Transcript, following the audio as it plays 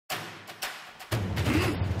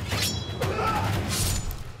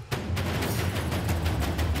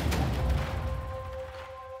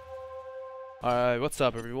Alright, what's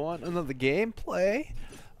up everyone? Another gameplay.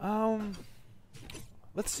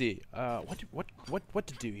 Let's see. What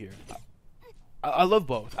to do here? I love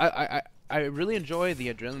both. I really enjoy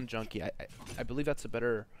the Adrenaline Junkie. I believe that's a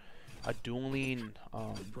better dueling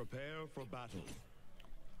Prepare for battle.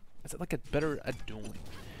 is it like a better dueling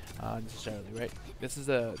necessarily, right? This is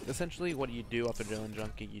essentially what you do off Adrenaline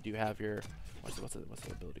Junkie. You do have your what's the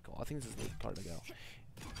ability called? I think this is the card to go.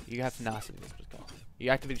 You have Tenacity, that's what it's called.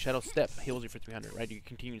 You activate Shadow Step, heals you for 300, right? You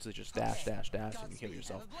continuously just dash, and you heal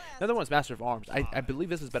yourself. Another one is Master of Arms. I believe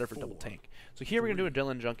this is better for double tank. So here we're going to do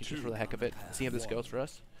Adrenaline Junkie just for the heck of it. See how this goes for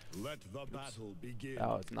us. Let the battle begin.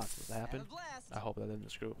 Oh, it's not supposed to happen. I hope that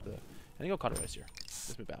didn't screw up the... I think I'll cauterize here.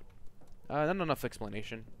 Let's move out. Not enough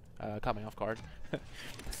explanation. Caught me off guard.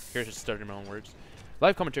 Here's just starting my own words.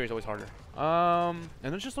 Live commentary is always harder. And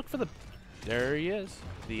let's just look for the... There he is.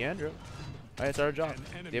 The Andrew. Alright, it's our job.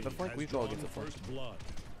 They have a flank, we go against the flank. Oh,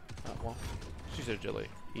 well, she's agility.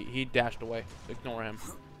 He dashed away. Ignore him.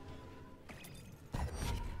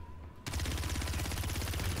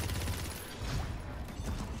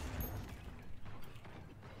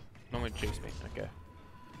 No one chase me. Okay.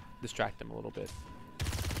 Distract him a little bit.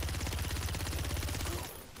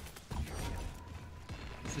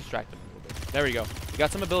 Let's distract him a little bit. There we go. We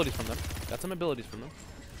got some abilities from them.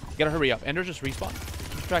 You gotta hurry up. Ender just respawn.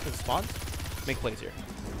 Distract his spawns. Make plays here.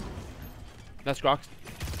 That's Grox.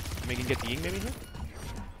 We can get the Ying maybe here.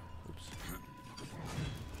 Oops.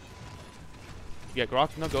 Yeah,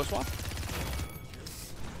 Grox, no Ghost Walk.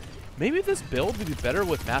 Maybe this build would be better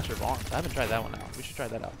with Master of Arms. I haven't tried that one out. We should try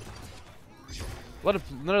that out.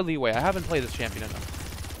 Another leeway. I haven't played this champion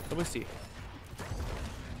enough. Let me see.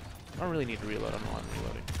 I don't really need to reload. I don't know why I'm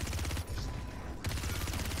reloading.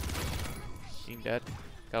 Being dead.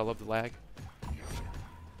 Gotta love the lag.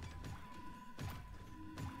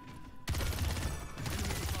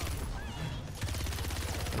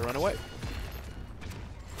 Run away.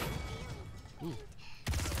 Ooh.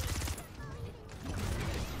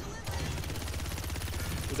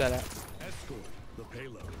 Who's that at? Escort the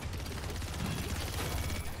payload.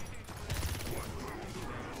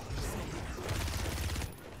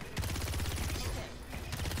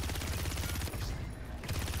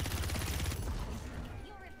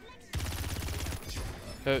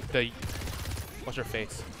 What's her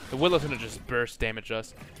face? The Willow's gonna just burst damage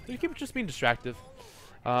us. You keep just being distractive.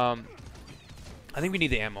 I think we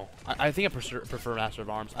need the ammo. I think I prefer Master of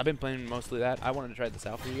Arms. I've been playing mostly that. I wanted to try this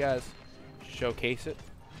out for you guys. Showcase it.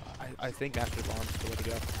 I think Master of Arms is the way to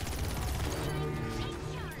go.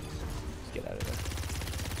 Let's get out of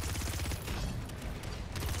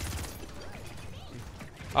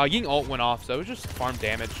there. Ying ult went off, so it was just farm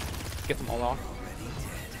damage. Get them all off.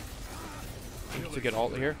 To get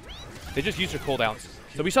ult here. They just used their cooldowns.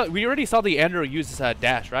 So we already saw the Andrew use this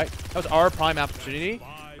dash, right? That was our prime opportunity,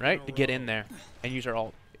 right, to get in there and use our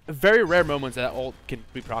ult. Very rare moments that ult can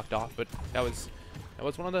be procced off, but that was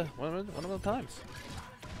one of the times.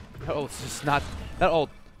 Oh, it's just not that ult.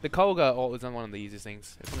 The Koga ult is not one of the easiest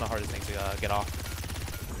things. It's one of the hardest things to get off.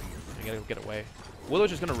 You gotta get away. Willow's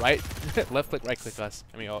just gonna left click, right click us.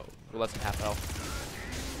 I mean, we're less than half health.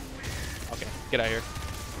 Okay, get out of here.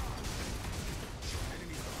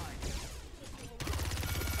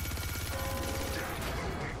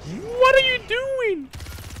 What are you doing?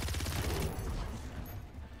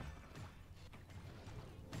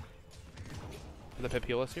 Did the Pip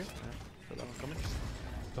heal us here? Yeah, so that one coming.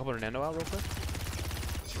 Go help Hernando out real quick.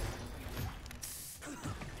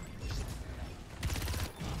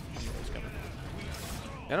 He's coming.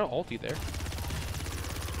 Yeah, no ulti there.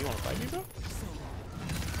 You wanna fight me, bro?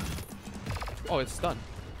 Oh, it's stunned.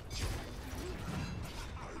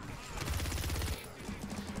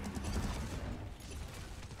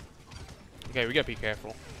 Okay, we gotta be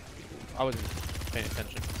careful. I wasn't paying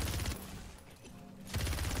attention.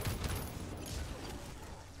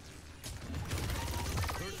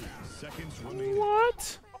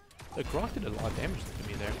 What? The Grok did a lot of damage to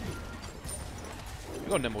me there. We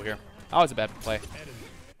go nimble here. That was a bad play.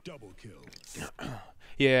 Double kill.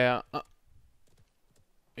 Yeah.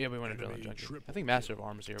 Yeah, we went to Adrenaline Junkie. I think Master of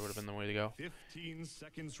Arms here would have been the way to go. 15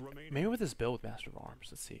 seconds remaining. Maybe with this build with Master of Arms.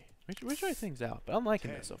 Let's see. We try things out, but I'm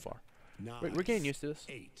liking this so far. We're getting used to this.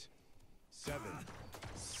 8, 7,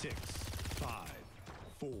 6, 5,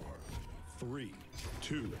 4, 3,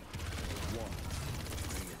 2, 1.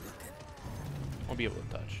 Won't be able to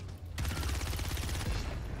touch.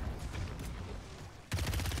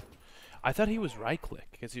 I thought he was right click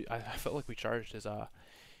because I felt like we charged his I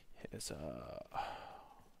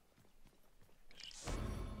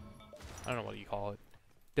don't know what you call it.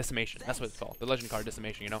 Decimation. That's what it's called. The legend card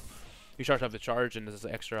Decimation. You know. You charge up the charge and this is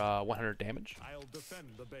extra 100 damage. I'll defend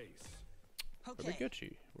the base. We're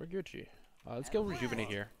Gucci. We're Gucci. Let's go rejuvenate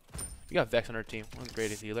here. You got Vex on our team. One of the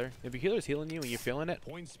greatest healer. If your healer's healing you and you're feeling it,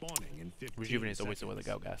 Point spawning in 15 rejuvenate is always the way to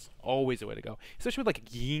seconds. go, guys. Always the way to go. Especially with like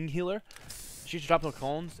a Ying healer. She should drop no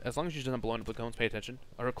clones. As long as she doesn't blow up the clones, pay attention.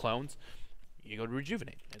 Or her clones. You go to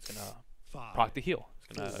rejuvenate. It's gonna 5, proc the heal.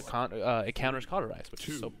 It's gonna it counters cauterize, which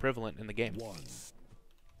is so 2, prevalent in the game. 1.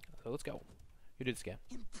 So let's go. You do this game.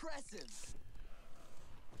 Impressive.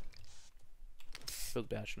 Feels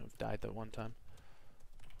bad. I shouldn't have died that one time.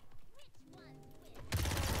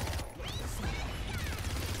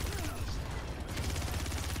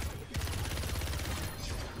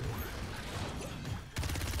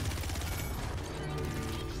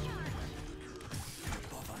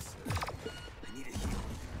 Above us. I need a heal.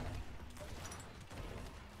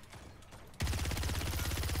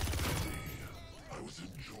 I was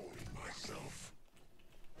enjoying myself.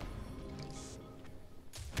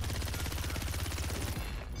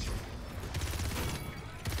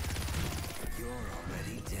 You're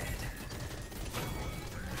already dead.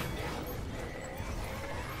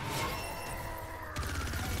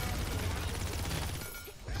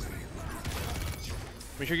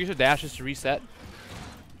 Make sure you use your dashes to reset.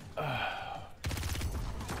 Your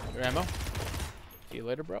ammo. See you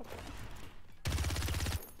later, bro.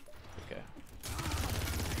 Okay.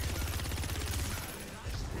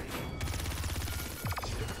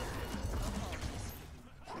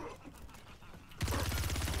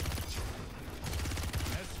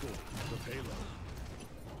 Escort the payload.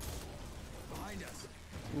 Behind us.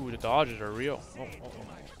 Ooh, the dodges are real. Oh.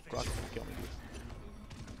 Grog's gonna kill me.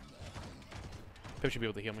 Pip should be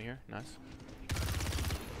able to heal me here. Nice.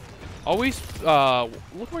 Always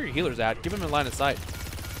look where your healer's at. Give him a line of sight.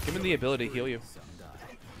 Give him the ability to heal you. Some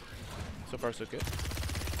die. So far, so good.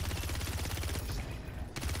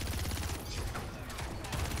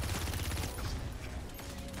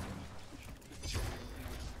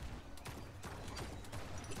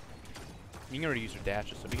 You can already use your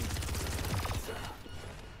dashes, so we can.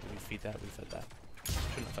 We feed that. We fed that.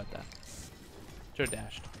 Shouldn't have fed that. Should have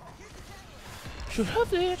dashed. Should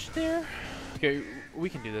have dashed there. Okay, we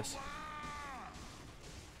can do this.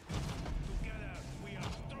 Together we are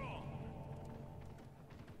strong.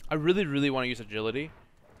 I really want to use agility.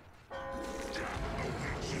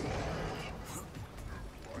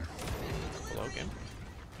 Hello, game.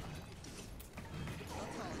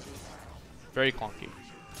 Very clunky.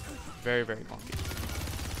 Very clunky.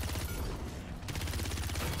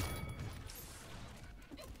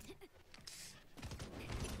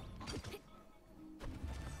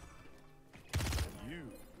 You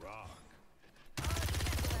rock.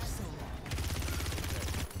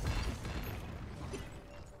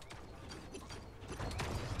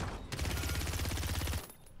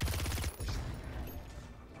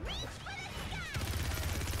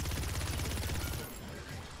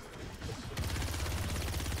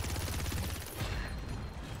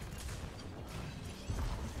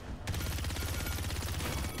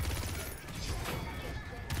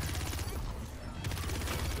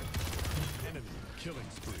 Enemy killing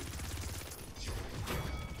spree.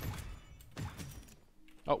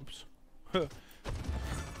 Oh, oops.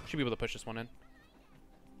 Should be able to push this one in.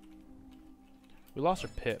 We lost our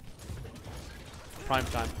pip. Prime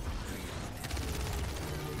time.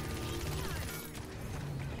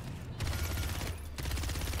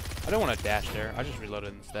 I don't want to dash there. I just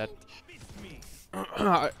reloaded instead.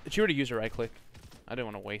 She already used her right click. I didn't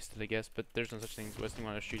want to waste it, I guess, but there's no such thing as wasting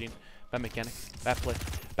when I was shooting. Bad mechanics. Bad play.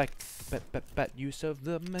 Bad use of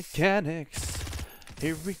the mechanics.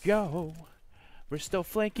 Here we go. We're still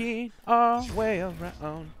flanking our way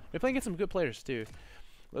around. We're playing against some good players too.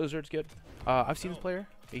 Loadout's good. I've seen this player.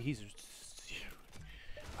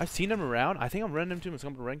 I've seen him around. I think I'm running into him in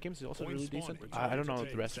some of the ranked games. He's also really decent. I don't know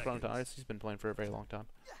the rest of the honest. He's been playing for a very long time.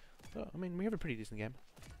 So, I mean, we have a pretty decent game.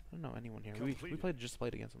 I don't know anyone here. We played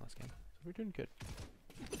against him last game. So we're doing good.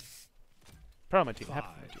 Proud of my team. Happy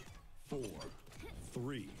with my team. 4,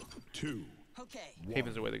 3, 2. Okay.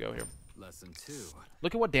 Haven's the way to go here. Lesson 2.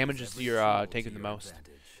 Look at what damages Every you're tool to taking the your most.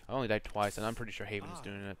 advantage. I only died twice, and I'm pretty sure Haven's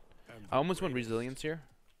doing it. I almost went resilience here,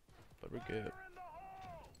 but we're good.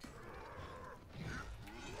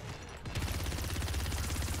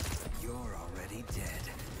 You're already dead.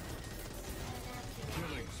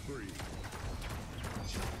 Killing spree.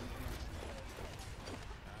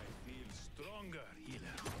 I feel stronger,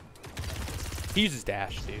 healer. He uses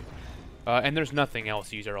dash, dude. And there's nothing else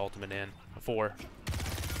to use our ultimate in for.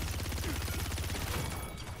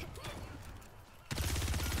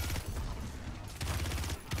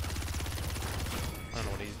 I don't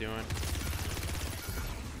know what he's doing.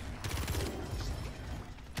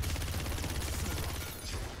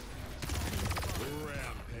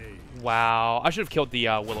 Wow. I should have killed the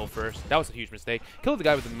Willow first. That was a huge mistake. Killed the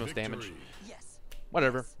guy with the most damage. Victory. Yes.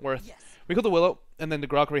 Whatever. Worth. We killed the Willow, and then the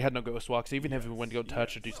Grokkery had no Ghost Walk, so even if he went to go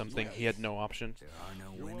touch or do something, he had no options. There are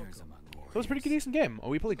no winners among So it warriors. was a pretty decent game.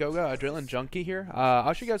 We play Koga, Adrenaline Junkie here.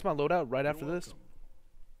 I'll show you guys my loadout right after this.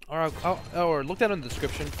 Or look down in the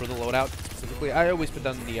description for the loadout specifically. I always put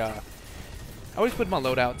down the I always put my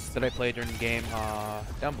loadouts that I play during the game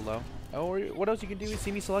down below. Or what else you can do is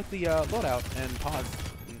see me select the loadout and pause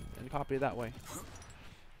and copy it that way.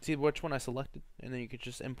 See which one I selected, and then you could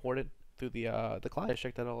just import it through the client.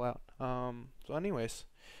 Check that all out. So anyways,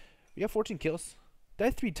 we got 14 kills.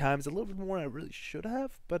 Died 3 times, a little bit more than I really should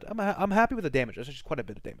have, but I'm happy with the damage. That's just quite a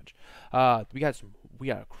bit of damage. We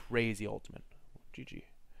got a crazy ultimate. GG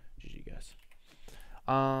guys.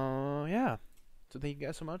 Yeah. So thank you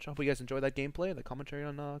guys so much. I hope you guys enjoyed that gameplay, the commentary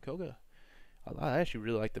on Koga. I actually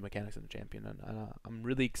really like the mechanics of the champion, and I'm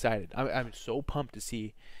really excited. I'm so pumped to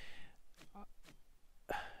see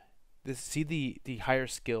the higher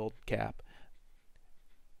skilled cap.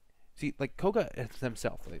 See, like Koga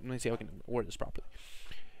himself. Like, let me see how I can word this properly.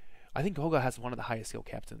 I think Koga has one of the highest skill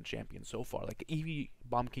caps in the champion so far. Like Eevee,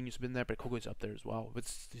 Bomb King has been there, but Koga's up there as well.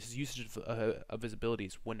 It's his usage of his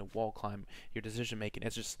abilities, when to wall climb, your decision making.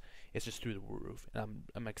 It's just through the roof. And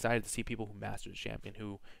I'm excited to see people who master the champion,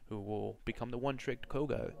 who will become the one-trick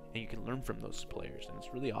Koga, and you can learn from those players, and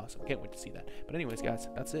it's really awesome. I can't wait to see that. But anyways, guys,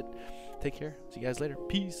 that's it. Take care. See you guys later.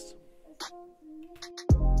 Peace.